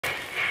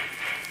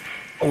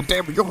Oh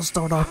damn, we gonna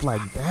start off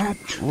like that?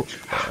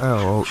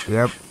 Oh,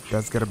 yep,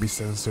 that's gotta be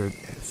censored.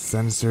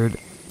 Censored.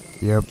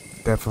 Yep,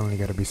 definitely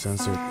gotta be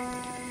censored.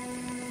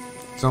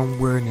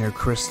 Somewhere near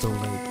Crystal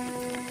Lake.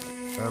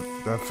 Yep,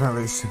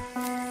 definitely.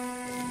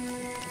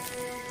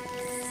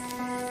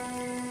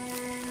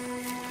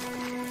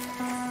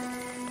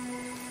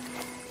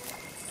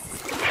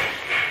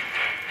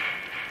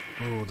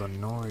 Oh, the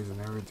noise and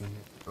everything.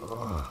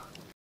 Ugh.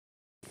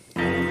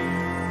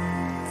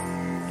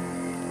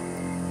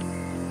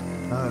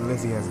 Now that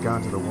Lizzie has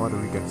gone to the water,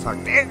 we can talk.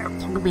 Damn,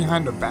 talking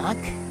behind her back?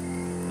 I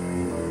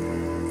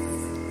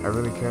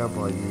really care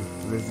about you.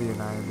 Lizzie and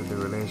I ended the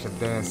relationship.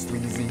 Damn,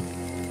 sleazy.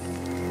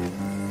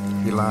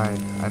 He lied.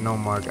 I know,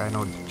 Mark. I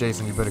know.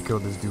 Jason, you better kill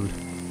this dude.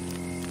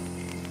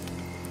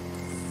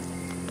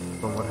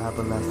 But what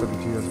happened last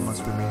 72 years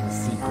must remain a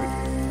secret.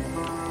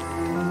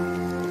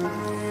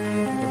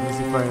 If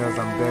Lizzie finds out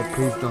I'm dead,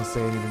 please don't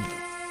say anything.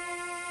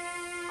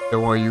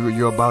 Don't worry,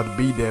 you're about to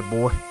be dead,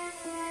 boy.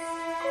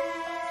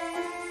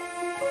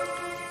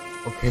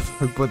 Okay,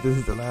 but this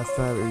is the last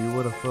time. If you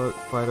wanna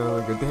fight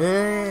another good.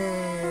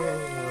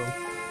 Damn!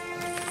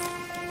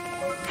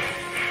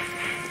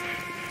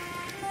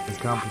 It's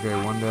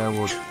complicated. One day I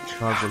will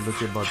talk with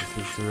Lizzie about the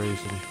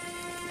situation.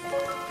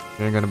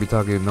 You ain't gonna be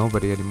talking to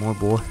nobody anymore,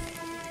 boy.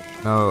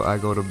 No, I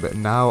go to bed.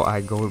 Now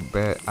I go to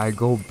bed. I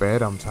go to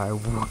bed. I'm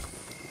tired.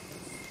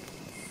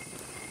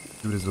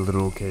 Dude is a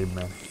little okay,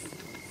 man.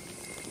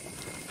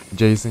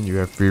 Jason, you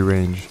have free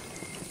range.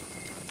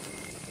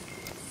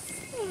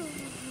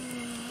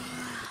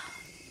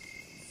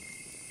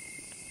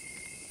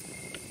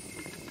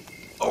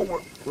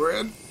 Oh, we're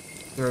in.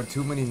 There are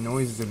too many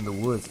noises in the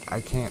woods. I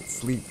can't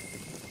sleep.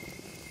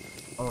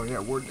 Oh yeah,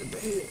 we're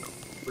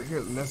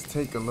here. Let's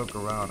take a look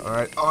around. All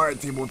right,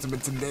 Team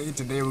Ultimate.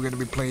 Today we're gonna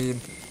be playing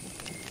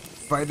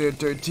Friday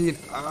the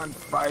 13th on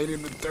Friday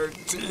the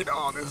 13th.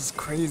 Oh, this is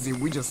crazy.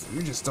 We just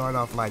start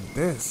off like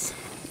this.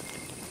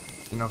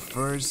 You know,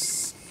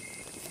 first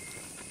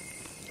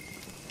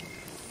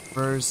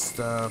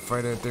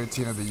Friday the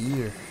 13th of the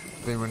year.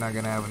 I think we're not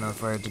gonna have another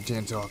Friday the 13th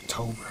until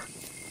October.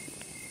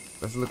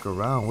 Let's look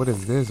around. What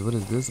is this? What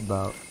is this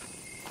about?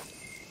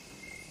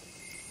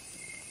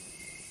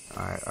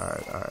 Alright.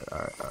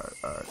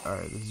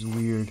 This is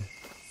weird.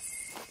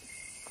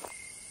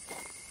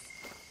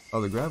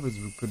 Oh, the graphics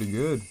were pretty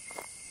good.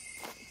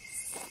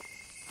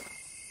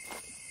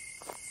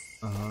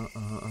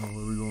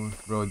 Where we going?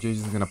 Bro,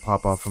 Jason's gonna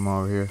pop off from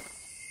over here.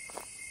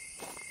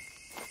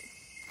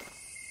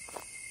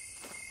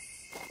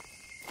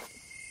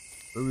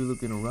 Where are we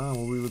looking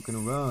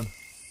around?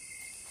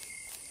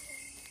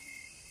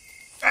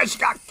 Hey, she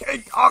got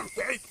cake on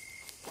cake!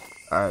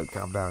 Alright,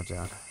 calm down,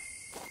 John.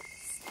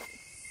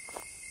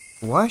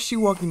 Why is she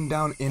walking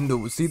down in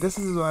the... See, this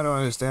is what I don't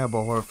understand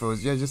about horror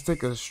films. Yeah, just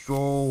take a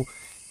stroll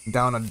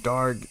down a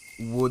dark,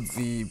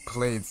 woodsy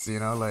place, you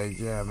know? Like,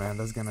 yeah, man,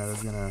 that's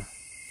gonna...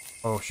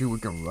 Oh, shoot, we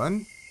can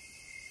run?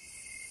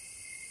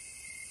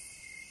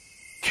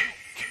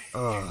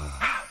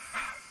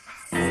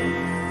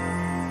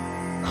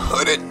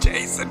 Hooded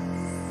Jason!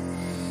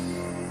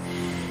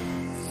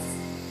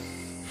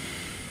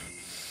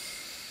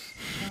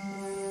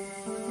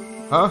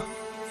 Huh?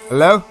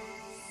 Hello?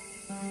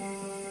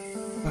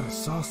 I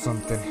saw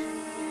something.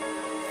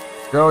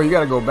 Girl, you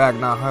gotta go back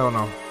now. Hell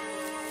no.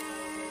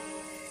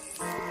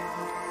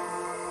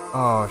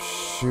 Oh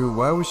shoot,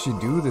 why would she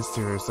do this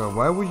to herself?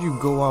 Why would you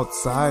go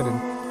outside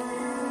and...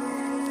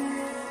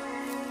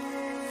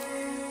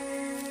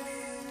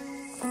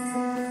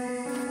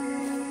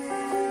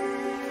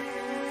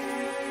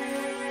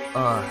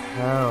 Oh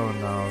hell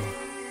no.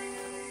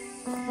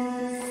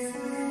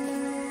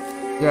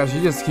 Yeah,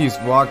 she just keeps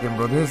walking,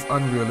 bro. This is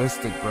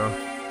unrealistic, bro.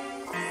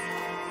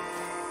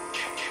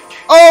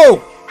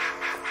 Oh!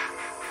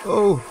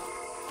 Oh!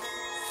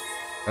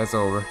 That's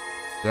over.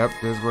 Yep,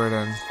 this is where it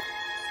ends.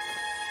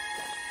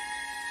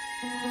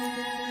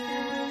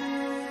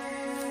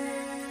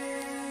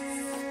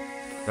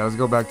 Now let's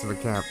go back to the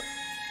camp.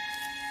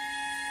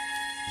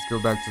 Let's go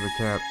back to the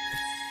camp.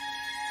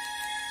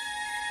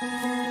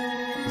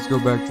 Let's go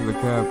back to the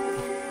camp.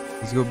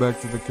 Let's go back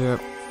to the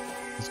camp.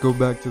 Let's go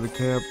back to the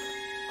camp.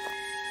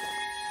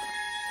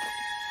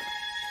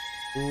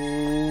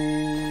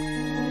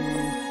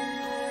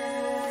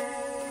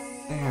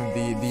 Damn,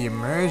 the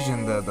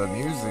immersion, the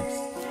music.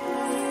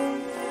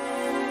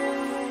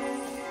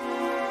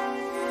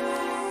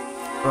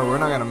 Bro, we're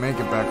not gonna make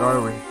it back,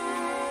 are we?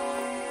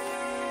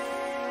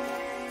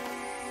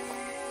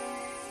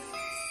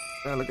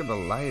 Yeah, look at the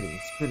lighting.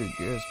 It's pretty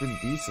good. It's pretty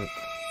decent.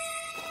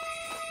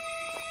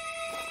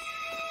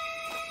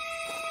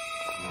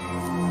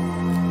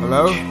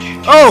 Hello?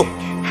 Oh!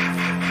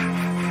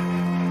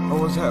 Oh,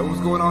 what's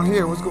going on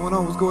here? What's going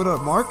on? What's going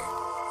on, Mark?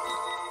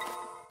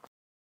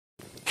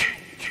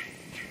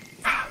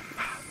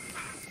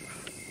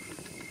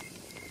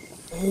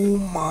 Oh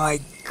my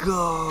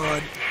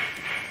god.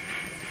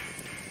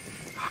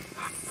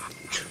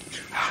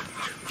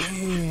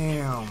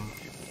 Damn.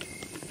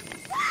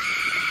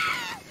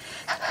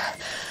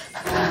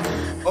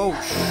 Oh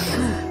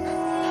shoot.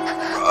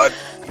 Run.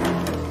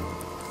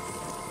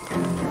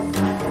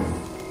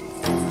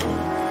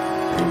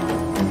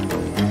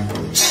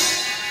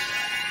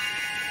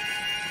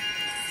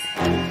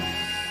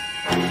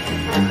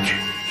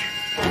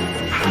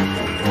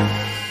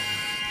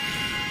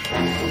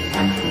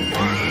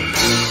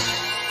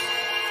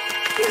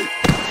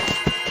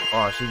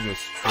 Oh, she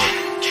just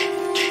tripped.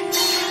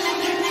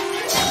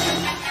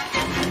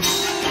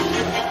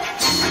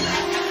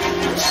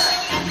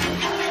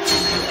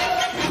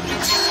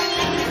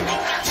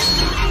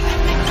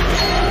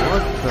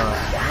 What the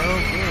hell?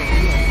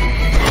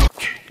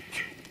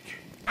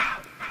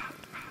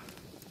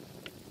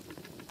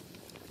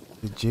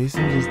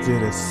 Jason just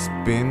did a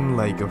spin,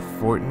 like a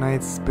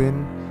Fortnite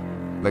spin.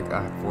 Like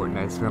a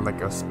Fortnite spin,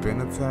 like a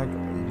spin attack?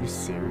 Are you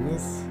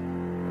serious?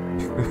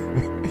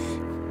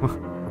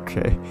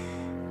 Okay.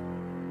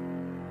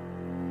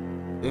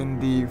 In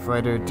the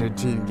Friday the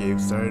 13th game,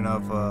 starting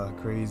off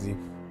crazy.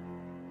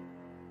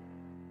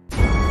 The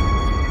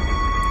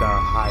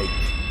hike.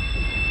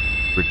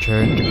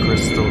 Return to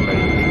Crystal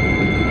Lake.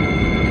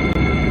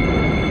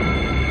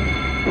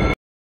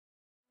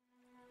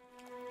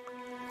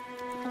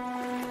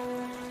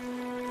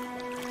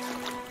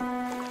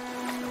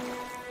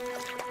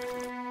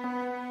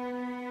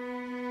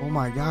 Oh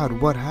my god,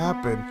 what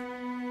happened?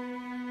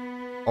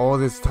 All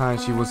this time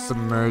she was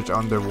submerged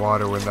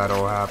underwater when that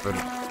all happened.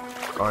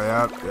 Oh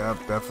yep,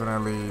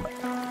 definitely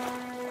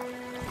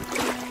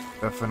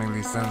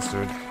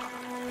censored.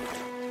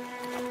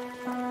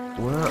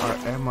 Where are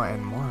Emma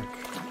and Mark?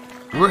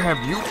 Where have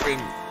you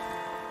been?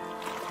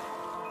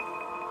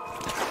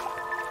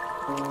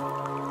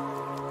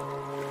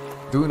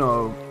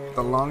 Duno,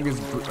 the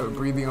longest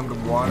breathing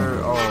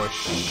underwater. Oh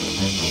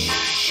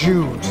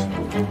shoot!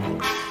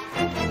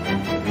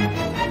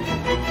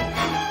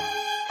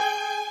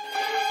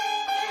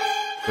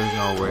 There's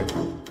no way.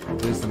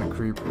 Jason a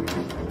creep.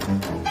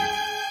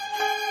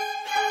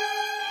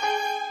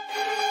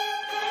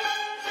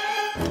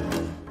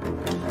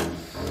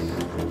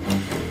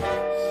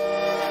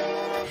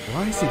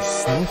 Why is he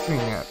sniffing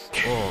at?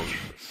 Oh,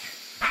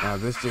 now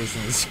this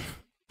Jason is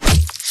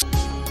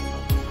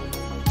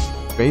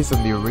based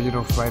on the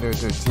original Friday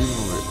the 13th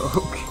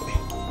movie. Okay.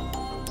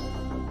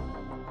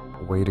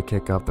 A way to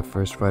kick off the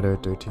first Friday the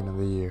 13th of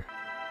the year.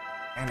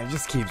 And it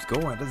just keeps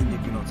going. It doesn't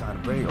give you no time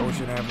to break.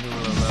 Ocean Avenue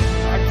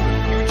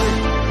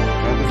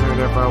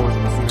Therefore, was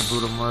missing a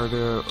brutal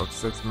murder of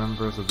 6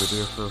 members of the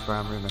Deerfield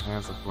family in the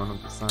hands of one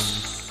of the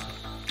sons.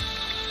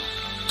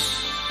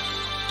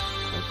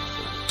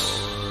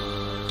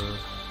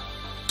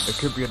 It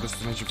could be a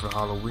destination for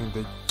Halloween.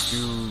 They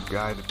do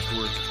guided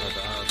tours inside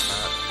the house.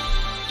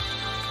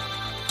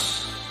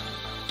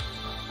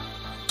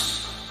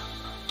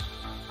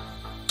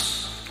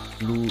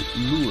 Lewis.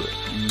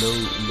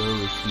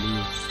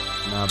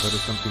 Nah, but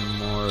it's something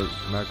more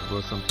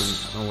magical, something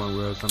no one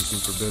wears, something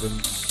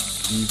forbidden,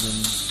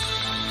 even.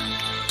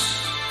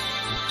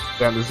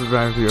 Damn, this is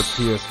running through your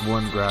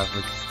PS1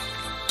 graphics.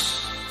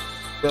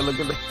 Yeah, look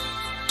at that.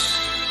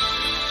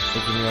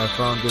 Look at me, I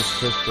found this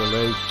Crystal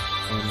Lake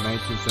in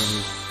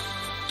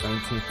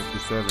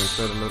 1957. It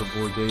said a little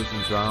boy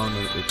Jason drowned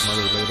and its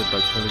mother later by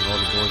killing all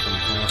the boys on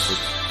campus.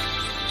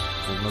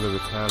 His mother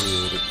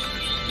retaliated.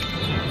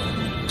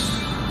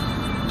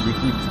 We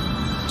keep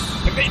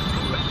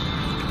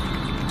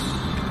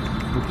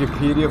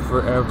Wikipedia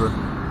forever.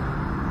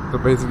 So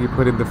basically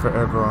putting the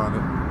forever on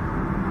it.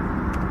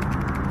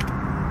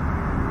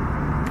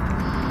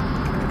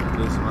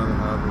 His mother,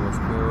 however, was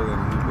killed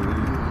and he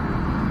believed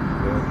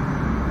dead.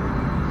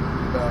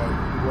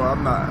 Well, I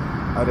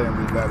didn't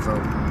read that, so.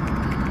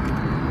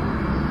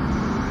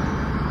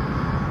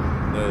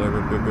 Yeah,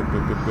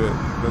 bit.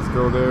 Let's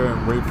go there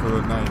and wait for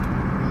the night.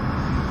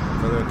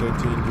 Friday the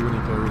 13th, June, he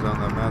carries on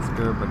the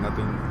massacre, but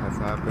nothing has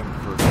happened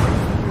for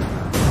 20 years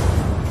now.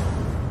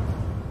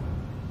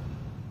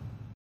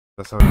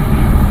 That's how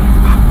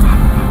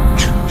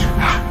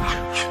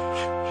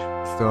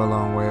still a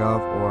long way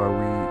off, or are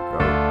we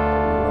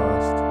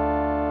lost?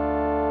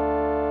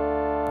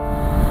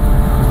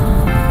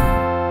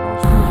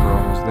 Most schools were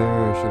almost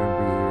there, it shouldn't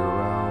be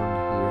around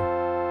here.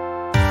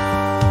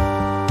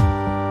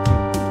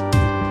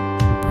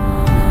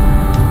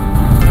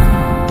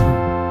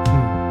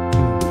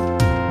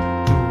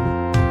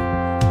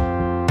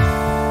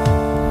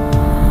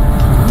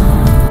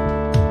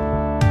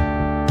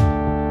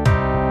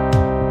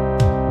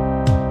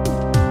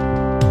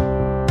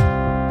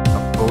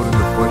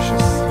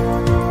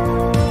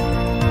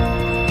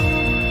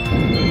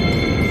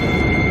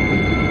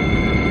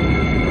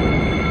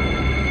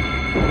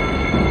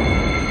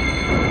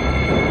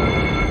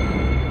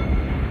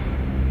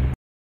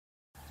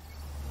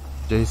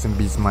 Jason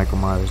beats Michael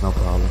Myers, no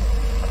problem.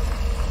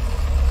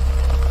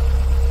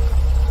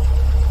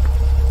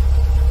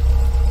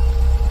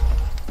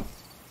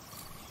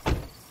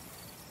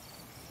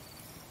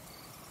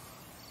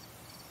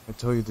 I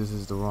told you this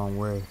is the wrong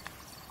way.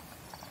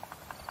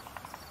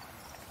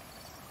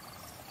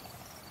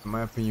 In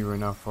my opinion, we're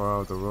not far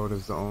out. The road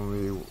is the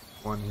only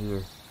one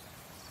here.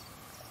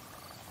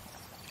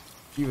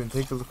 Even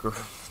take a look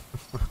around.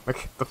 Look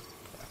at the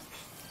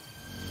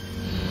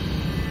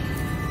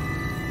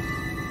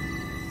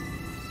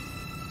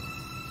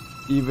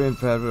even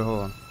Patrick, hold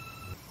on.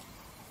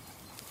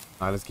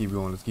 Alright, let's keep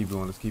going.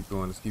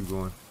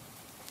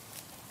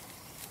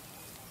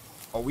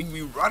 Oh, we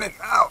be running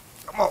now.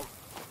 Come on.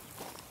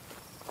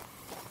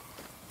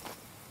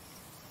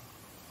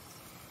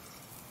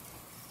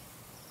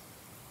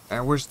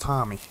 And where's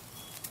Tommy?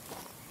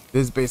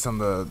 This is based on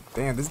the...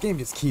 Damn, this game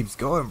just keeps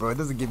going, bro. It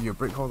doesn't give you a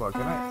break. Hold on,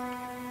 can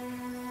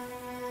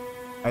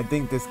I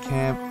think this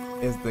camp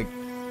is the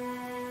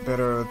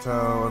better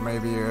hotel, or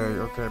maybe...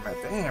 okay, man.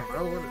 Damn,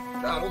 bro.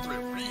 God,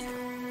 Ultimate read.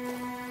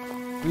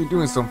 Are you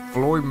doing some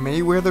Floyd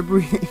Mayweather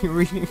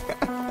reading?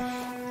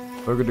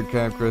 Welcome to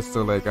Camp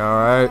Crystal Lake.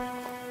 Alright.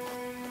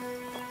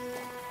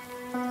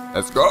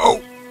 Let's go!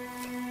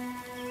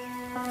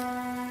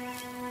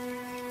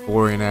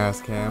 Boring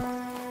ass camp.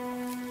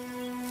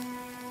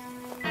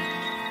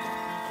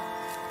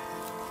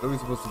 What are we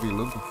supposed to be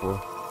looking for?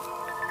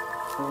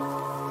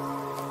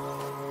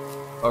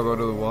 I'll go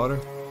to the water.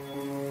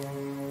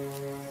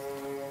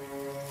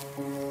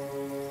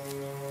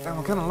 Damn,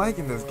 I'm kind of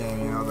liking this game,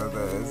 you know, that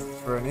is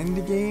for an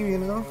indie game, you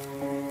know?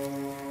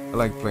 I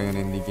like playing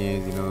indie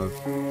games, you know,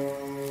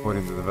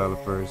 supporting the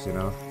developers, you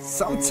know.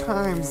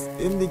 Sometimes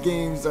indie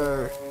games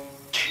are,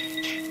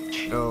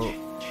 you know,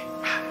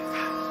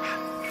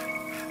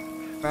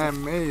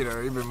 fan-made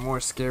or even more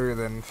scary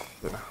than,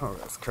 you know,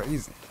 that's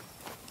crazy.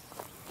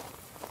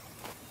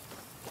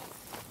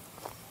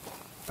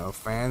 You know,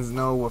 fans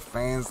know what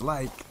fans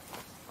like.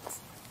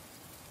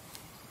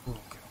 Ooh,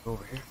 can I go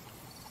over here?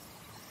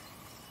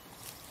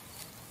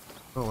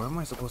 Oh, where am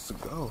I supposed to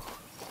go?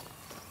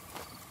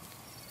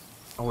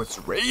 Oh, it's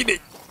raining!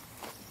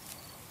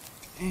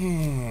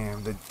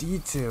 Damn, the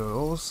detail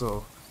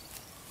also.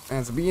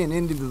 Man, to be an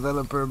indie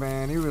developer,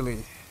 man, it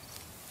really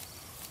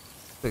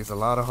takes a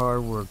lot of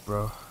hard work,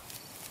 bro.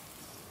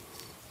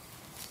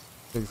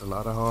 Takes a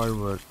lot of hard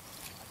work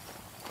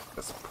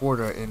to support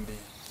our indie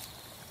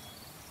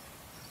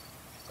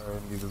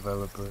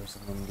developers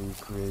and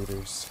indie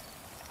creators.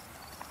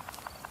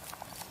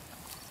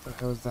 What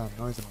the hell is that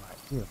noise in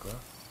my ear, bro?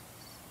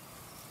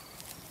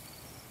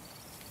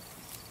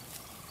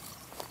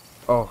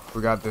 Oh,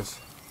 we got this.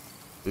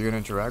 Are you gonna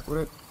interact with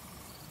it?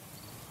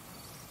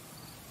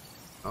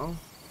 No?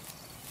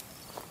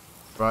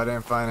 Bro, I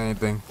didn't find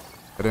anything.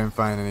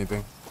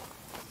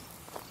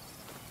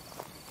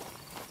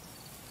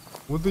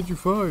 What did you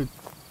find?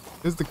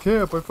 It's the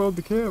camp. I found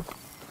the camp.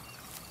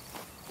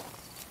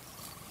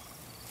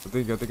 I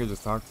think I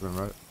just talked to them,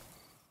 right?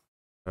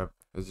 Yep,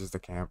 it's just a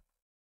camp.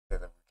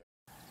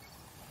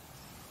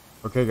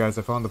 Okay, guys,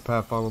 I found the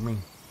path. Follow me.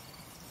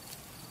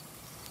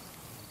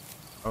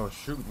 Oh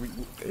shoot,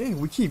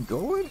 we keep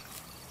going?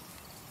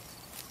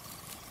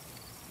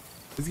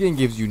 This game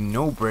gives you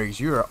no breaks.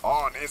 You're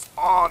on, it's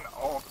on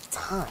all the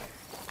time.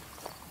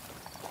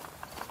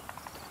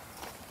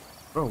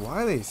 Bro,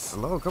 why are they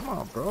slow? Come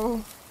on,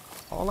 bro.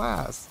 All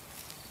ass.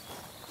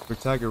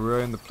 Spectacular,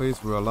 we're in the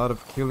place where a lot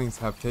of killings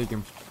have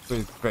taken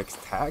place.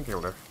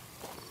 Spectacular.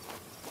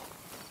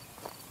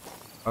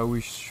 Are we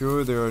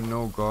sure there are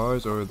no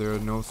guards or there are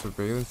no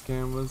surveillance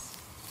cameras?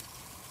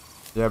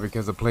 Yeah,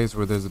 because a place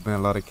where there's been a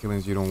lot of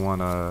killings, you don't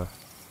want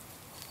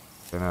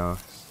you know,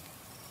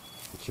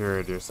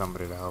 security or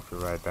somebody to help you,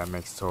 right? That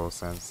makes total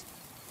sense.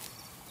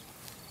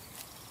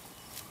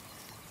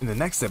 In the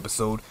next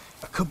episode,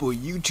 a couple of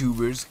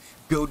YouTubers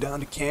go down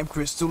to Camp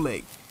Crystal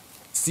Lake,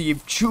 see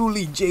if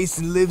truly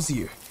Jason lives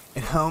here,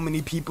 and how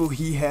many people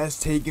he has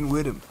taken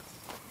with him.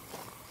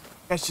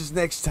 Catch us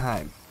next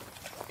time,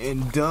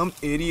 and Dumb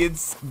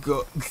Idiots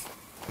Go...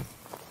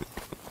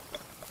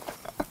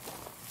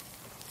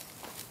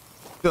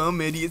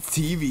 Dumb Idiots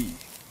TV.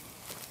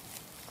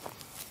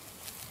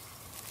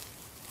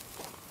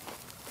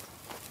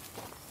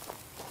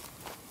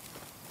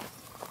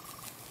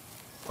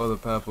 Oh, the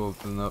path will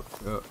open up.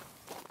 Yep.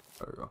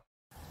 There we go.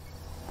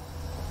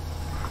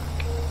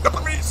 The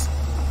police!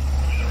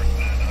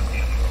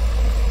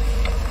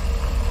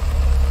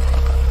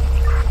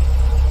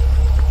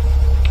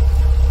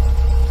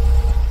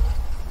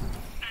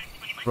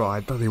 Bro,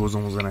 I thought he was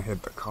almost gonna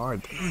hit the car.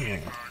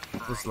 Damn.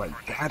 Just like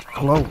that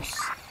close.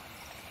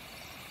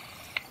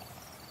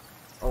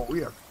 Oh,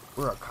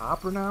 we're a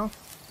copper now?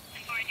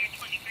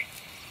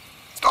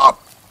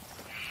 Stop!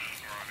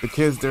 The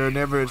kids there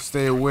never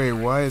stay away.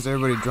 Why is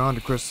everybody drawn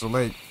to Crystal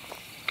Lake?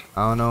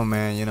 I don't know,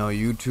 man. You know,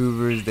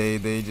 YouTubers,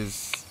 they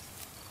just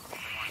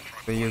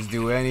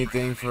do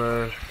anything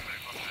for...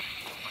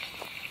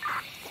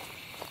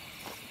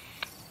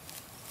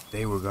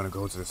 They were gonna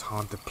go to this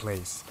haunted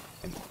place,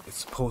 and it's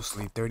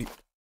supposedly 30...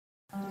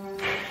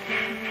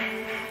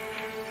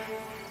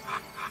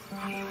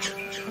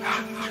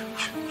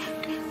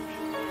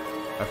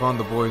 I found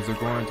the boys. They're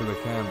going to the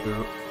camp.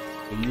 They're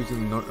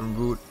using the northern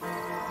route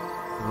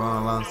to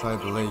run alongside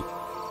the lake.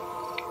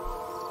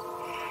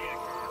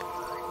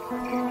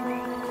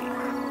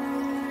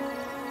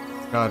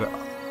 God,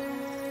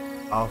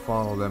 I'll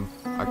follow them.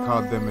 I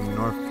caught them in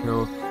North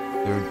Kill.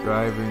 They were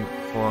driving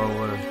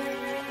forward.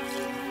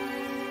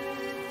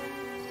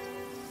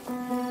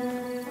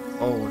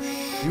 Oh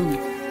shoot!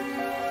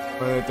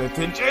 But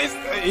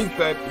he's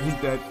dead. He's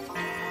dead.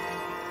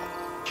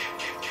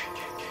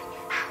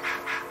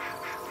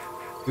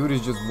 Dude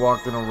is just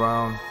walking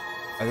around.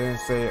 I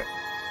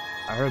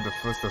I heard the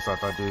footsteps. I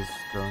thought Jason was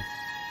going.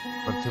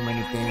 But too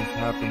many things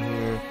happen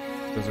here.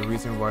 There's a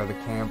reason why the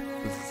camp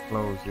is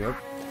closed. Yep.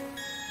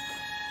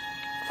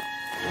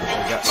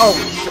 Oh,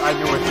 I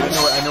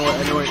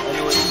knew it.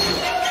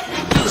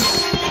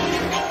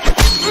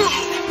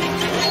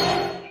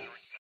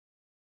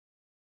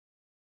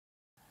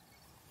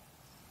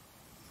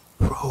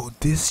 Bro,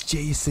 this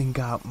Jason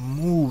got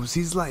moves.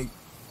 He's like,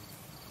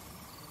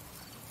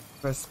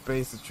 press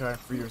space to try and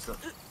free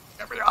yourself.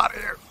 Get me out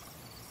of here.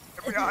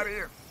 Get me out of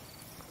here.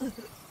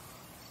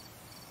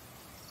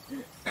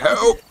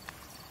 Help.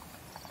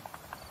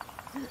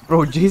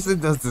 Bro, Jason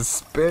does the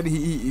spin.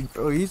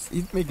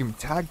 He's making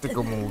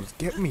tactical moves.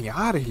 Get me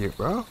out of here,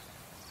 bro.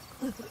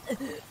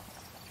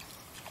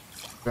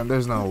 Man,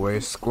 there's no way.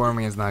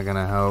 Squirmy is not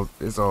gonna help.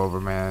 It's over,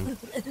 man.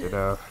 Get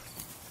up.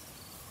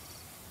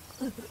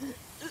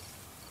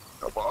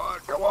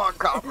 Come on,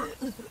 Copper.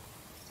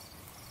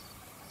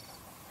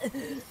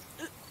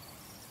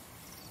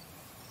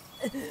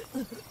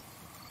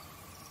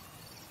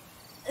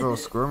 Bro,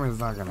 Squirmy is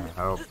not gonna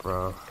help,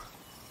 bro.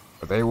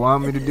 But they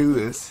want me to do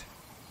this.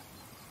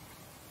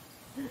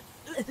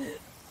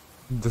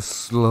 The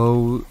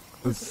slow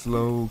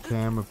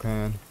camera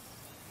pan.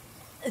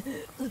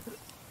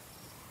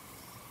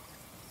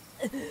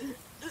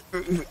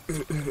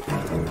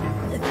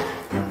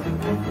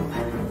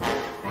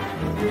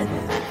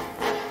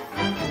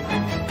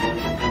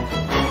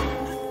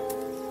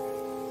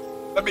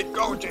 Let me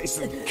go,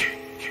 Jason.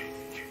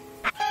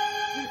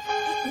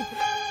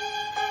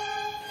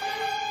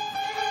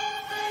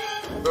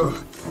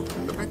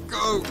 Let me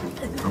go.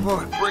 Come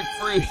on, break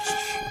free.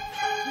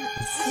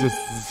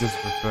 It's just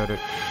pathetic.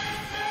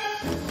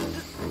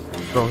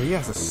 Bro, he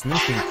has a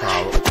sniffing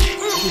power.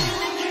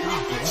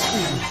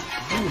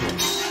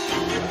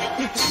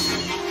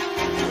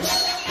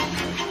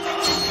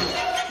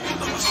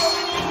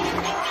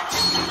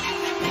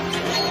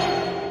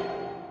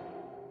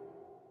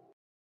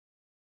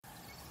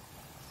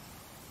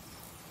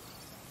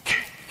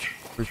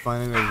 We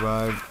finally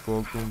arrived.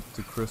 Welcome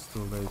to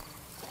Crystal Lake.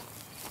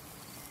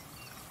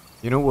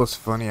 You know what's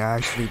funny? I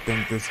actually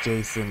think this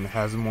Jason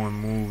has more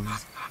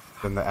moves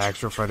than the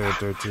actual Friday the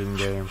 13th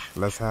game.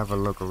 Let's have a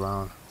look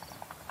around.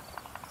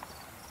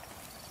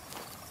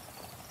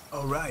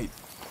 Alright,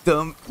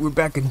 we're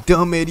back in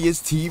Dumb Idiots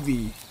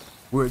TV.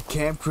 We're at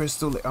Camp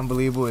Crystal Lake.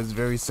 Unbelievable is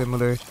very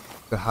similar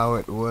to how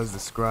it was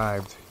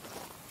described.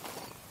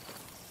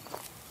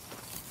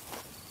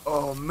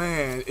 Oh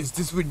man, is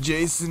this with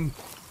Jason?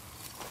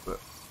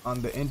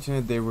 On the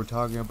internet they were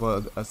talking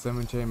about a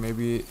cemetery.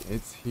 Maybe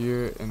it's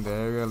here in the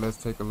area. Let's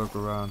take a look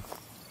around.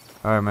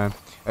 Alright, man.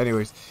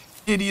 Anyways,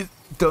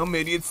 Dumb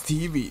Idiots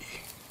TV.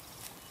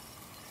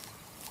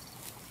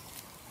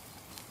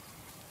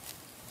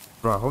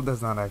 Bro, I hope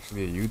that's not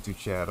actually a YouTube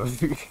channel.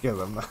 Because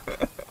I'm not.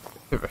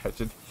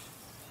 Imagine.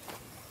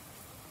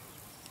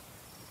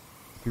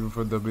 People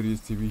from Dumb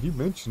Idiots TV. He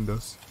mentioned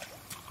us.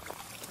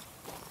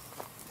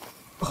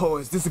 Oh,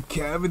 is this a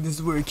cabin? This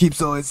is where he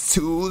keeps all his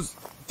tools?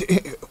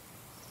 Damn.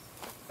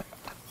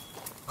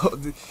 Oh,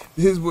 this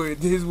is where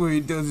he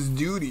does his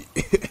duty.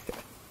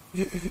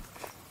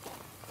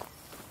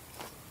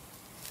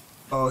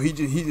 Oh, he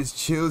just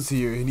chills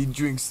here and he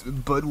drinks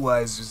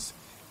Budweisers.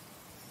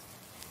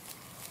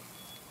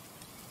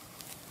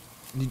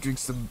 And he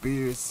drinks some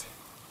beers.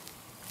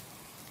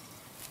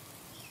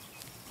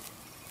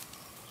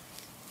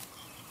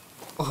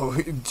 Oh,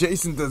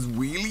 Jason does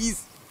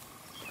wheelies?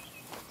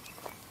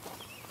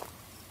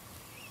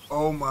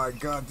 Oh my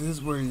god, this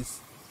is where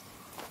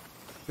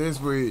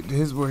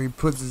he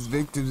puts his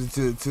victims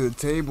to the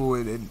table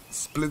and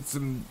splits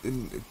them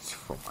in.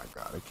 Oh my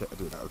god, I can't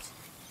do that.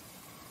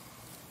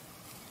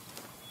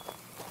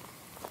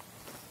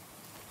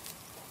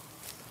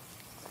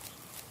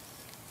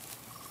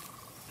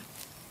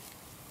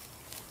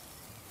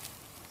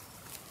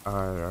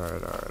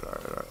 Alright.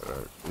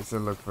 You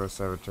said look for a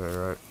cemetery,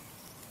 right?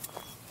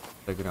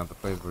 Checking out the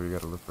place where you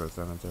gotta look for a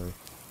cemetery.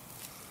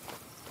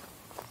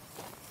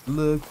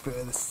 Look for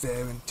the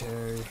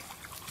cemetery.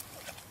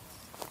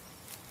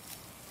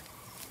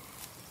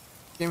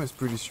 Game is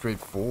pretty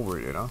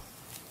straightforward, you know.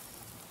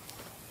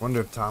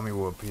 Wonder if Tommy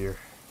will appear.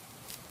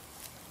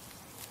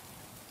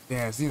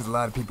 Yeah, it seems a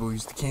lot of people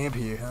used to camp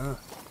here, huh?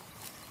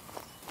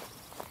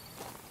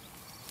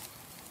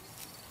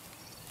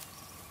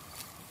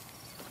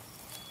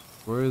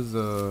 Where is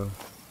well,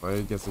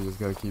 I guess I just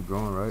gotta keep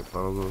going, right?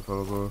 Follow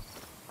go.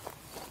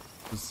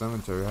 The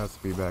cemetery has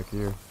to be back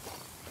here.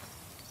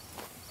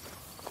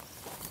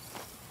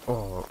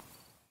 Oh.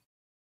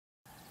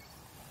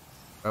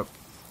 Up.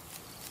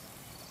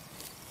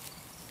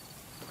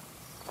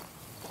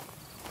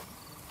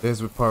 This is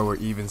the part where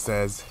Even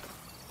says,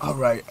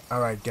 Alright,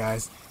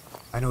 guys.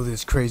 I know this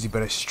is crazy,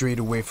 but I strayed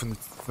away from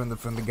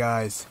the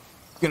guys.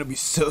 I'm gonna be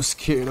so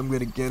scared I'm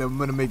gonna get him. I'm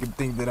gonna make him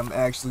think that I'm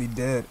actually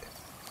dead.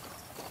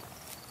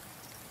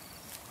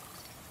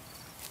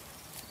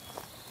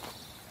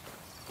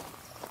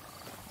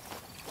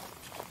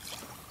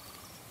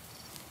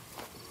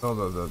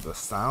 Oh, the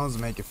sounds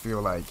make it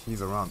feel like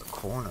he's around the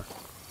corner.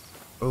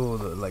 Oh,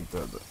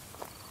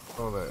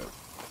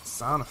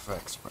 sound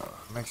effects, bro.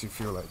 Makes you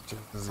feel like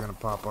this is gonna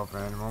pop up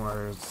at any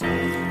moment.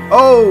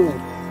 Oh!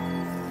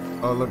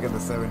 Oh, look at the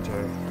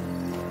cemetery.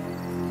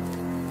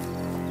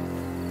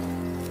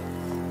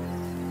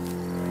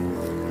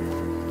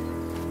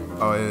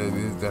 Oh, it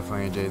is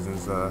definitely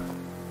Jason's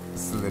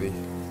facility.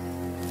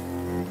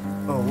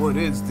 Oh, what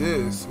is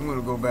this? I'm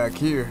gonna go back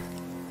here.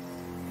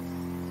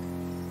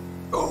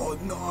 Oh,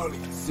 gnarly.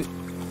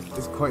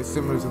 It's quite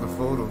similar to the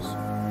photos.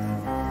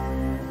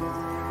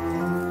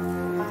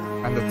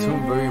 And the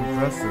tomb, very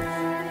impressive.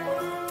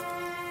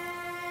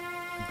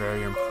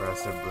 Very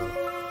impressive, bro.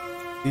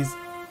 These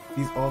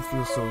all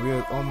feel so real.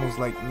 It almost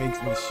like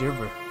makes me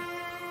shiver.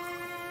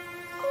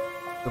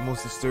 The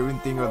most disturbing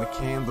thing are the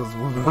candles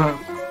moving. Look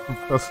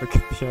at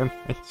the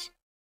animation.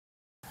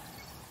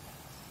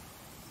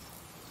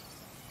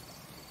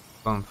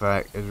 Fun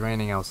fact, it's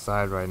raining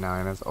outside right now,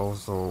 and it's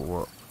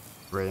also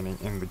raining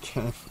in the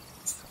game.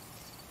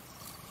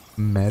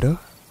 Meta?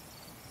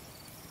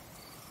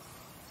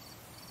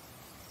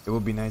 It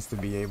would be nice to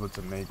be able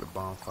to make a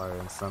bonfire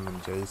and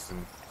summon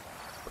Jason.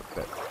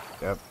 But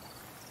yep.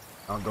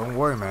 Oh, don't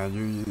worry, man.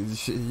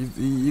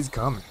 He's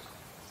coming.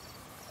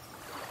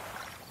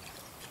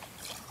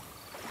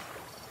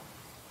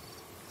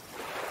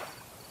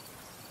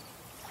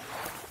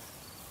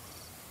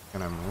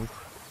 Can I move?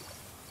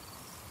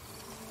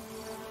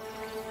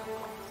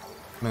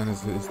 Man,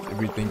 it's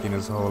rethinking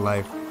his whole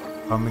life.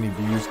 How many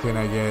views can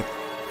I get?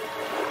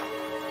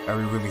 Are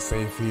we really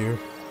safe here?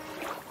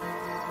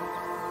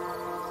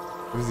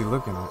 What is he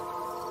looking at?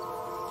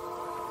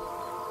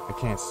 I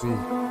can't see.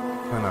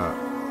 Kinda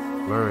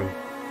blurry.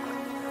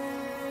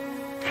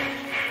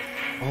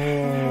 Oh.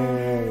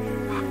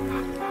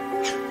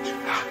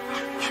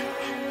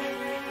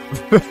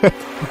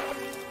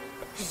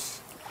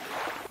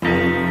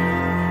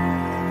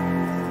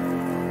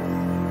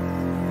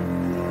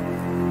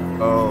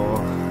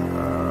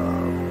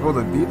 Well,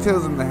 the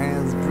details in the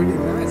hands pretty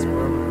nice,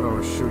 bro.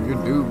 Oh, shoot, you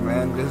do,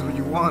 man. That's what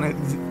you wanted.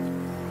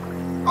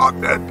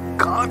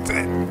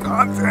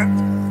 Content.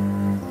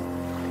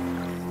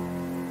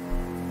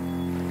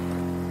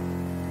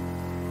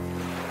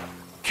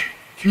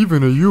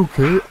 Even, are you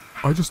okay?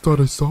 I just thought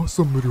I saw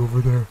somebody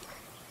over there.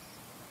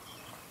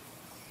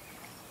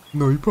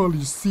 No, you probably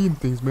just seen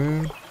things,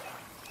 man.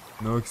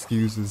 No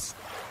excuses.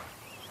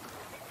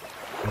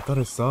 I thought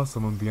I saw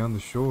someone beyond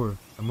the shore.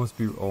 It must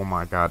be. Oh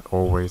my god,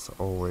 always.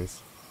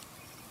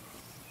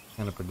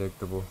 Kinda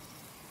predictable.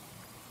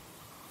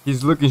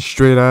 He's looking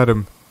straight at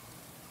him.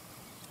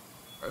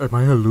 Am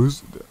I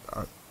hallucinating?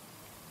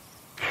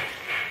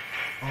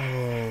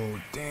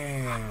 Oh,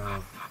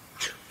 damn.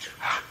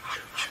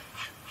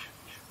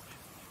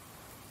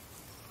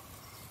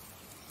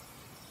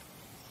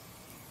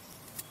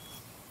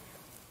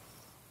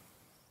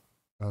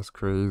 That's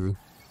crazy.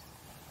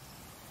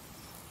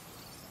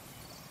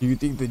 Do you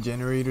think the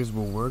generators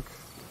will work?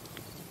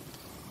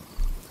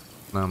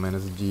 No, man,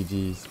 it's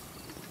GG's.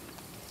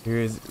 Here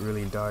is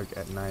really dark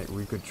at night.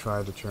 We could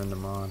try to turn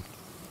them on.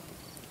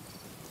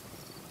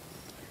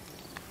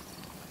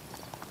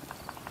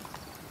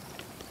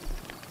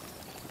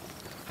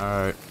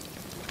 Alright.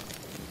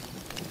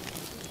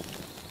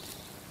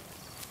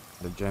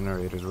 The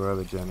generators, where are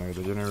the generators?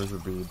 The generators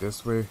would be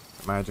this way.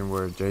 Imagine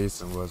where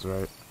Jason was,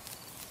 right?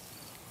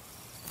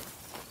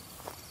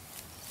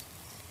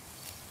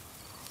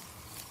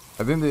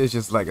 I think it's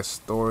just like a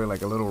story,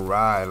 like a little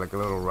ride,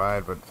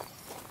 but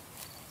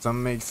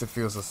some makes it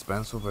feel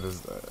suspenseful, but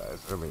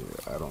it's really,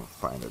 I don't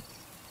find it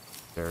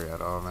scary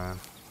at all, man.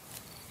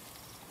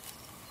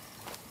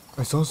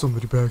 I saw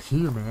somebody back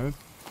here, man.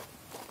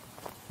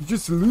 You're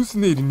just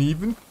hallucinating,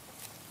 even.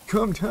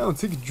 Calm down,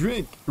 take a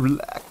drink,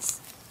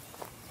 relax.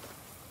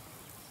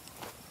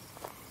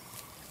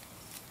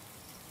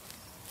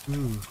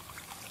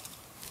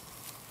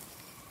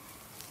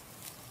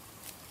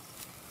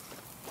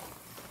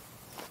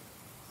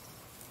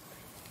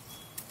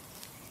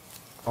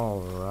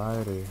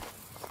 Alrighty.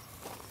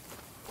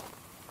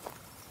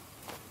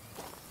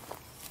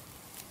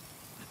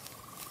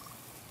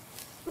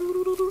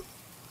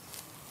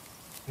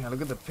 Yeah,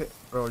 look at the pit,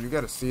 bro. You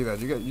gotta see that.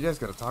 You guys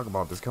gotta talk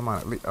about this. Come on,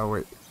 at least. Oh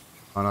wait.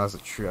 Oh no, that's a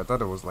tree. I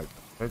thought it was like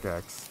the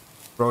pickaxe.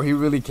 Bro, he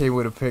really came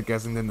with a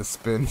pickaxe and then the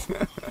spin.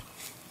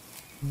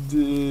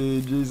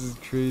 Dude, Jesus,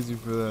 crazy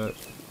for that.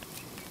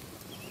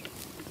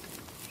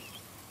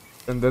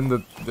 And then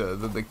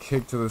the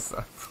kick to the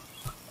side.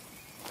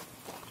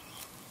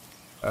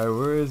 Alright,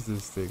 where is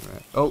this thing,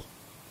 man? Oh.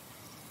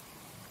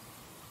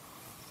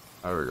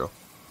 There we go.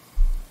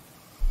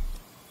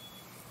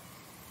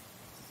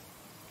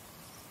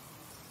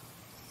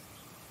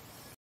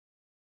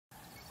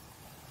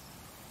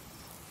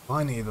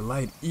 Finally, the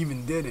light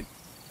even did it.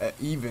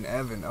 Even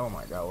Evan. Oh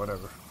my god,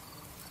 whatever.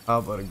 How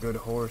about a good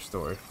horror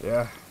story?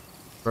 Yeah,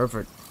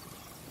 perfect.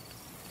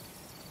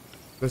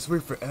 Let's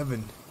wait for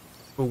Evan.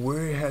 But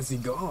where has he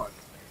gone?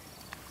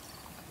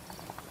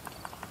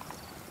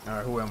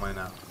 Alright, who am I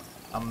now?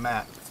 I'm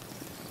Matt.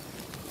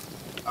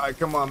 Alright,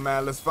 come on,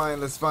 Matt. Let's find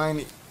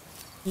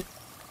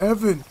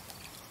Evan,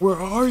 where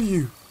are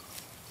you?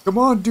 Come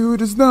on,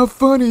 dude. It's not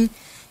funny.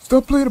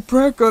 Stop playing a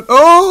prank on.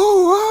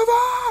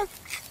 Oh,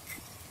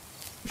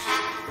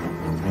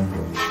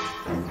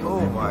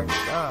 oh my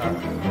god.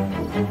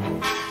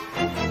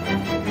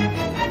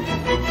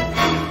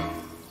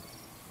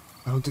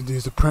 I don't think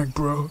there's a prank,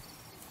 bro.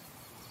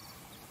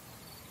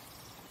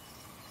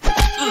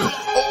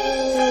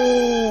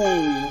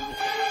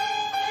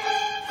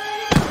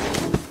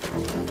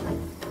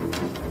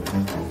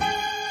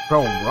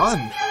 Bro,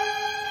 run.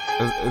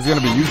 It's gonna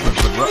be useless,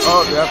 but run.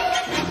 Oh, yep.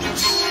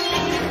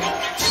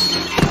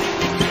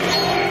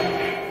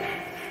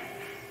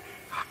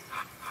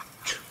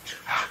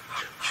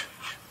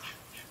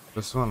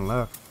 This one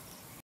left.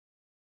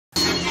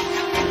 Oh,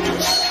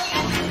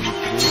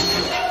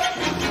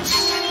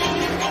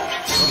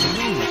 how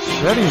many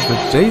machetes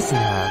does Jason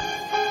have?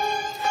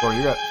 Oh,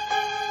 you got.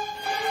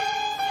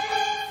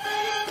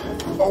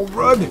 Oh,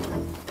 run!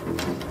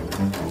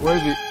 Where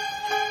is he?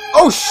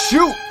 Oh,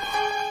 shoot!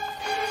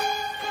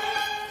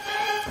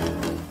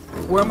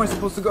 Where am I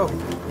supposed to go?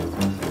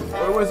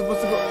 Where am I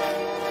supposed to go?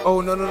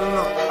 Oh, no, no, no,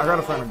 no. I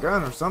gotta find a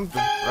gun or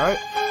something, right?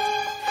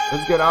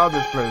 Let's get out of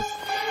this place.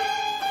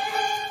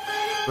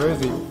 Where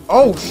is he?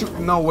 Oh, shoot.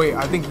 No, wait.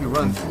 I think he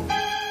runs.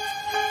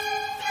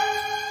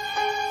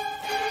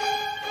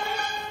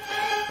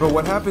 Bro,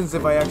 what happens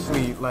if I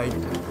actually, like,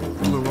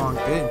 do the wrong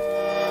thing?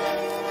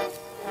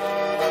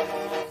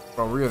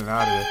 Bro, we're getting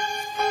out of here.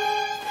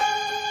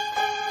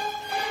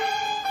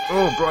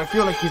 Oh, bro, I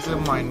feel like he's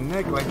in my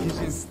neck. Like, he's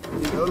just,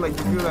 you know, like,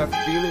 you feel that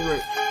feeling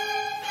where...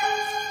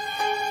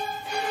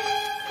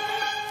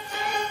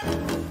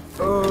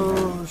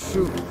 Oh,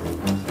 shoot.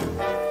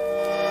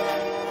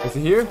 Is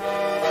he here?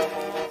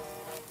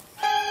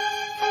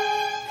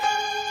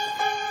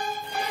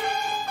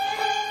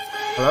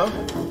 Hello?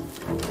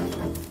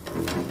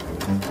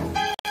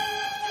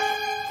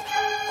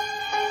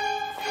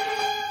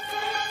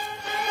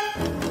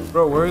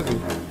 Bro, where is he?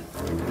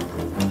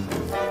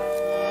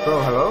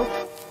 Bro, hello?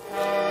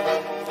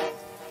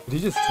 Did he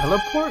just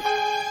teleport?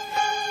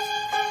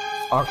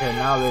 Okay,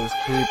 now that is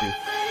creepy.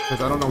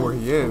 Because I don't know where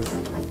he is.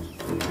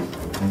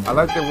 I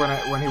liked it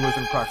when he was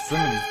in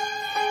proximity.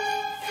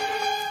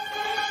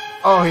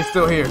 Oh, he's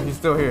still here. He's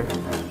still here.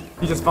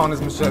 He just found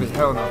his machete.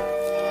 Hell no.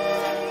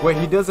 Wait,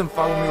 he doesn't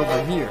follow me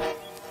over here.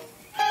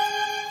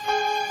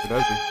 Or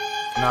does he?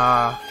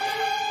 Nah.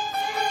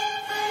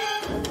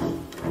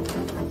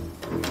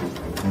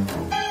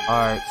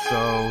 Alright,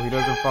 so he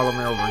doesn't follow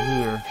me over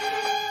here.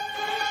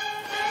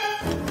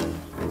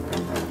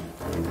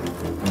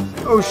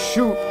 Oh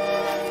shoot!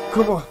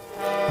 Come on.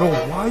 Bro,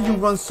 why you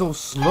run so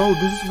slow?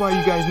 This is why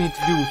you guys need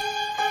to do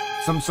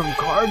some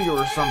cardio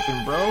or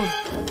something, bro.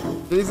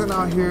 Jason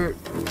out here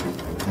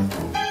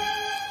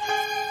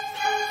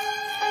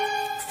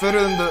fitter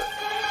than the...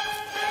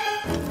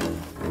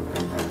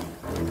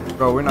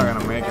 Bro, we're not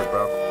gonna make it,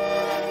 bro.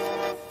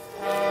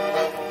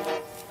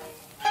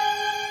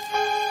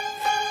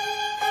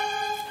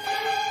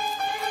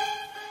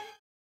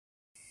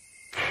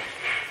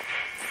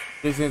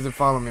 Jason isn't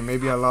following me.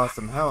 Maybe I lost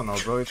him. Hell no,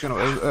 bro. It's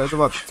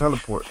about to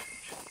teleport.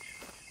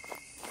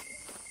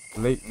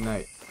 Late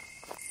night.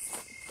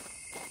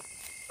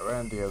 I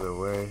ran the other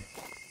way.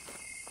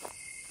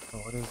 Oh,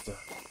 what is that?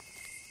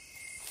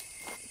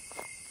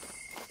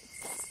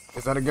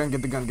 Is that a gun?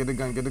 Get the gun. Get the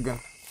gun. Get the gun.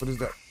 What is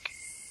that?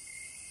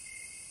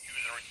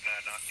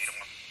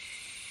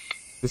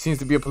 This seems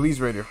to be a police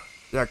radio.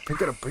 Yeah,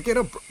 pick it up. Pick it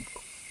up, bro.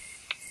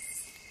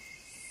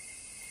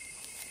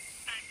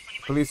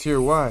 Police here.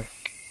 Why?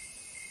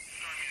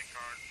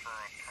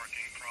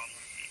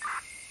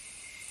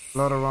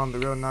 Blood around the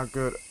road, not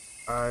good.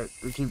 Alright,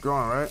 we keep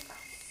going, right?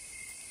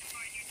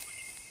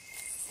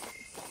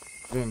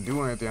 Didn't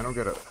do anything, I don't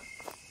get it.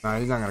 Nah,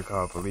 he's not gonna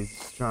call police.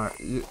 He's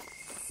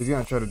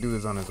gonna try to do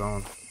this on his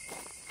own.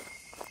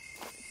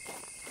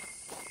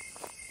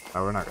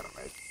 Nah, we're not gonna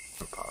make it. It's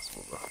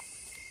impossible, bro.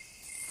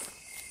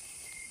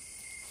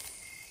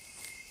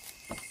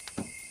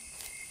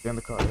 Get in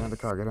the car, get in the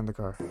car, get in the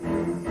car.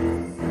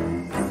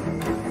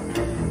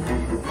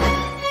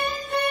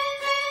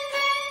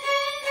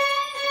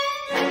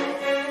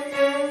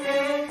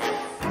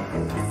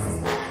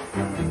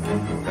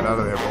 Get out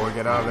of there, boy.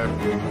 Get out of there.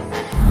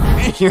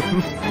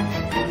 Damn.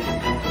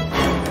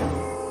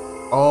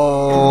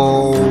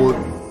 Oh.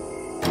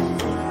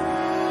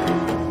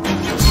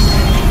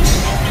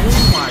 Oh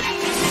my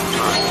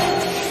God.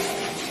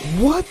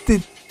 What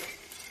did...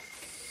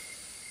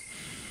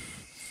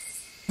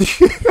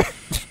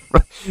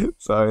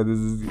 Sorry, this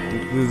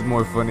is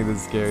more funny than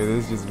scary.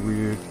 This is just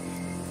weird.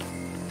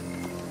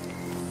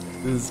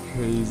 This is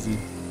crazy.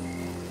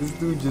 This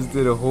dude just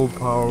did a whole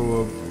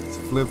power up.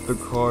 Flipped the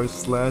car,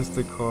 slashed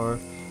the car,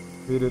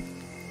 hit it.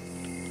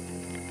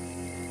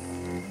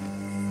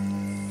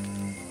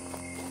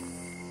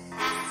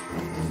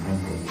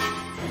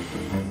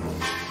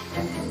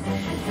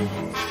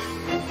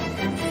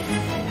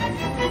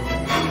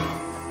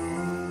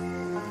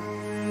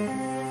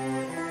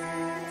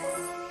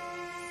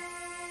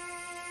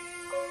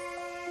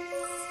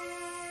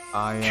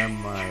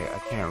 I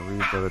can't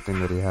read the other thing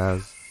that he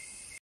has.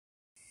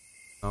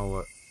 Oh,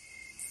 what?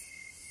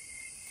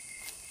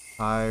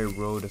 High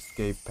road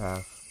escape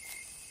path.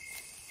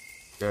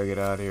 Gotta get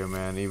out of here,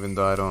 man. Even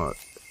though I don't.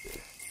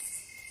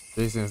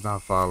 Jason's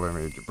not following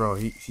me, bro.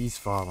 He's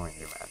following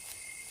you, man.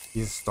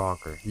 He's a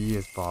stalker. He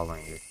is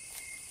following you.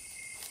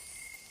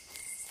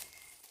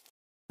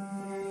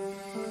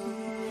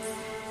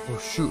 Oh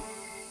shoot!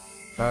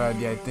 Bad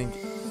idea. I think.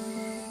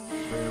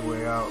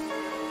 Way out.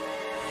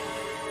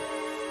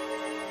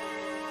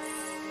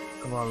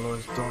 Come on,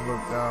 Lois. Don't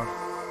look down.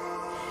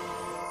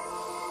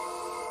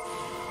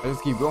 I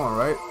just keep going,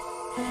 right?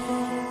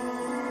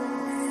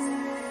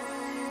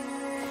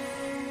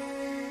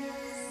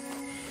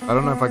 I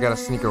don't know if I gotta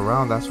sneak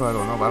around, that's why I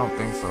don't know, but I don't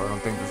think so. I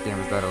don't think this game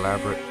is that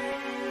elaborate.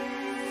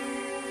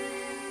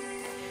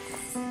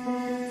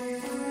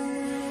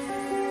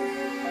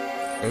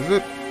 Is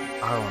it?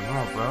 I don't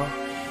know, bro.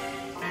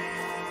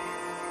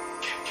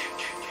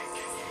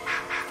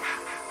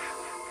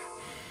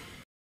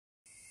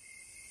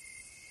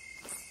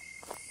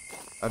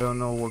 I don't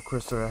know what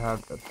Crystal had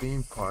at the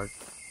theme park.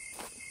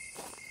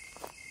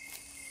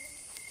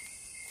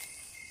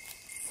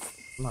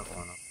 I'm not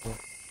going up there.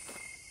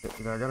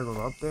 I gotta go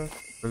up there?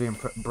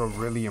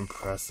 Really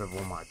impressive.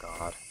 Oh my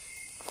god.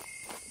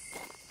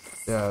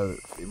 Yeah,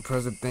 the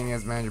impressive thing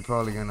is, man, you're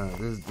probably gonna.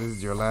 This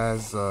is your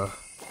last.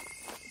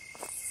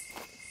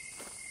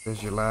 This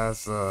is your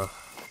last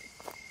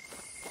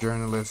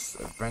journalist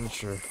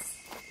adventure.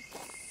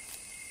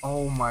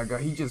 Oh my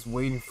god, he's just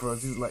waiting for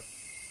us. He's like,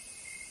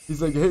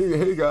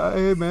 hey guy,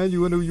 hey man,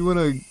 you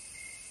wanna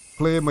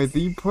play at my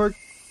theme park?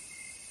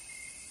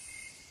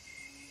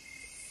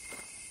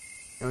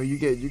 You know, you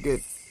get.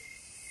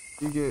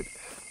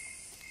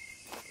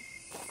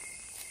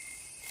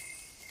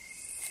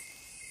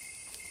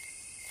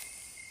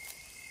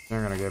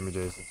 They're gonna get me,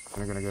 Jason.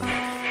 They're gonna get me.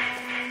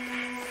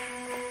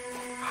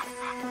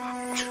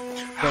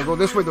 Do I go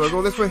this way? Do I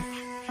go this way?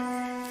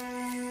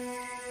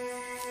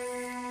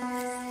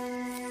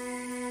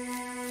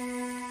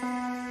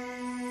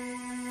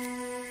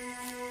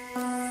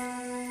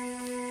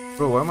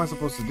 Bro, what am I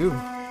supposed to do?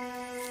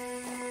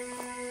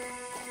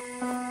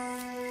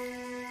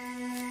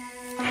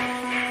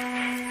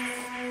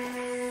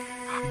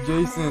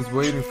 Jason is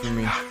waiting for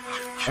me.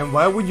 And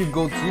why would you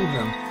go to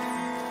him?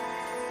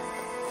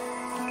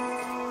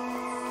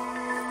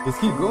 Just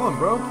keep going,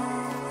 bro.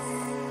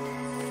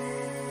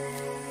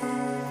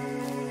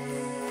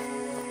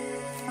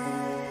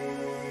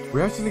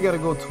 We actually gotta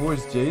go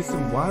towards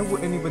Jason. Why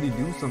would anybody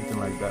do something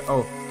like that?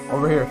 Oh,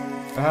 over here.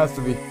 It has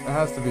to be. It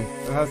has to be.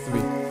 It has to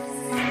be.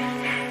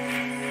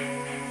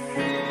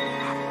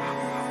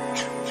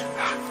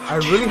 I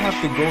really have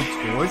to go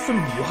towards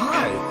him?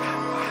 Why?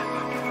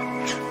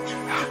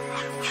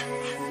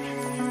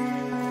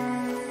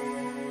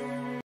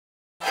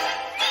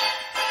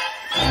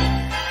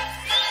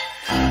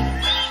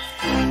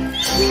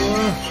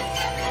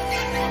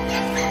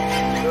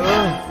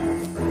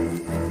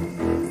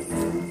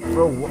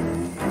 Bro, what?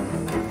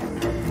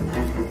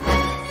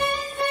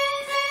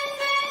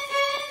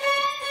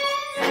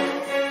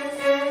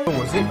 What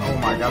was it? Oh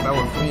my god, that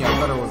was me. I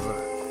thought it was a...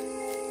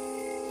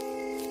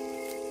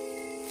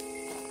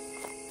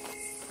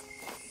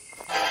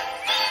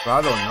 Bro,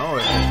 I don't know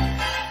it.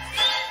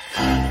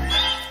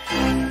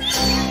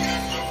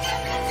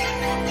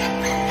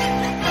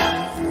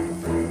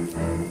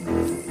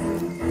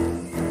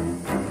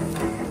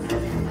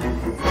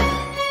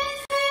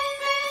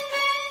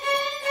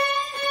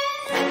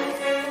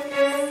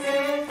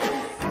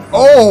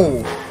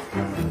 Oh!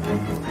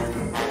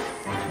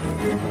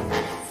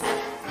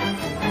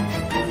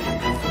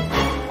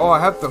 Oh, I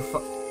have to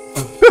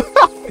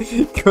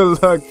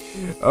Good luck.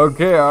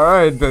 Okay,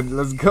 alright then,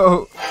 let's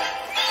go.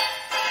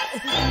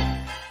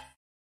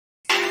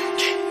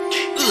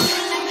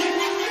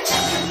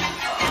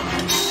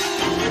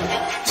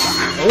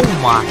 Oh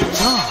my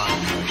god.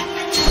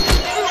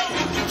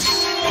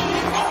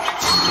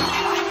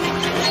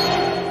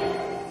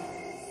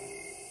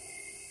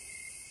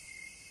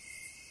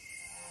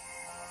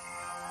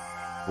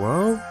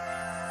 Well,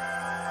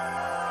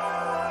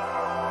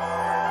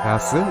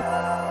 that's it.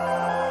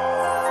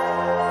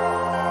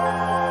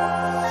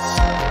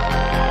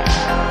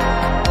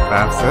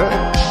 That's it.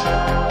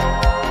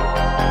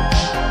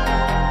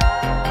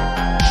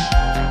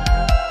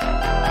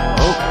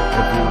 Oh,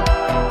 if you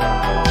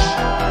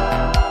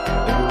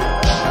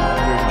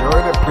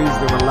enjoyed it, please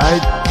leave a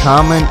like,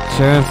 comment,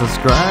 share, and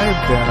subscribe.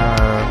 Then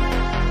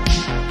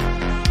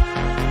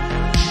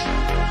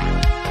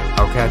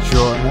I'll catch you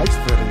on the next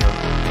video.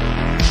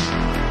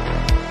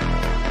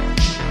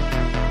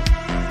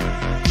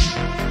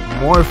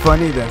 More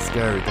funny than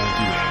scary, thank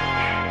you.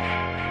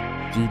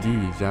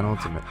 GG, Jan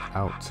Ultimate,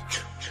 out.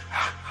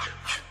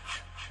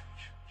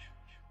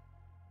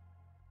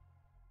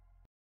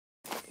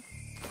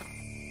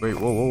 Wait,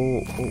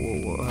 whoa,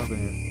 what happened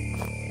here?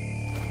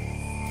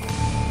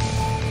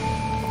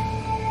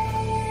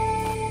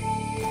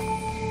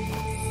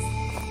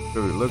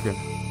 Dude, looking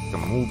like a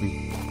movie.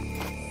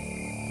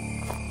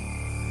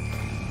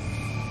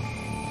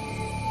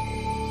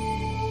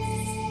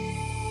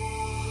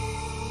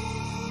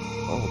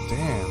 Oh,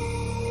 damn.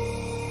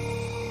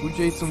 Who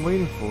Jason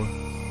waiting for?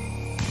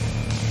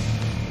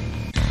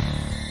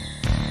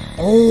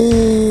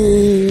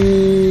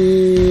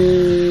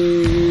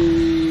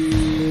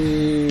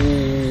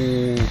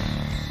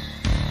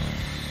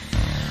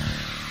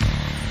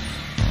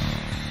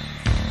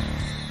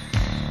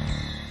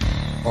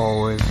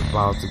 Oh, it's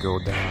about to go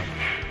down.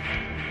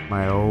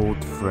 My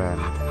old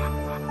friend.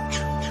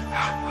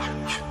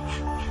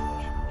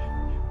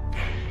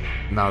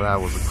 Now that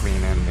was a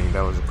clean ending.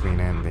 That was a clean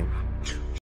ending.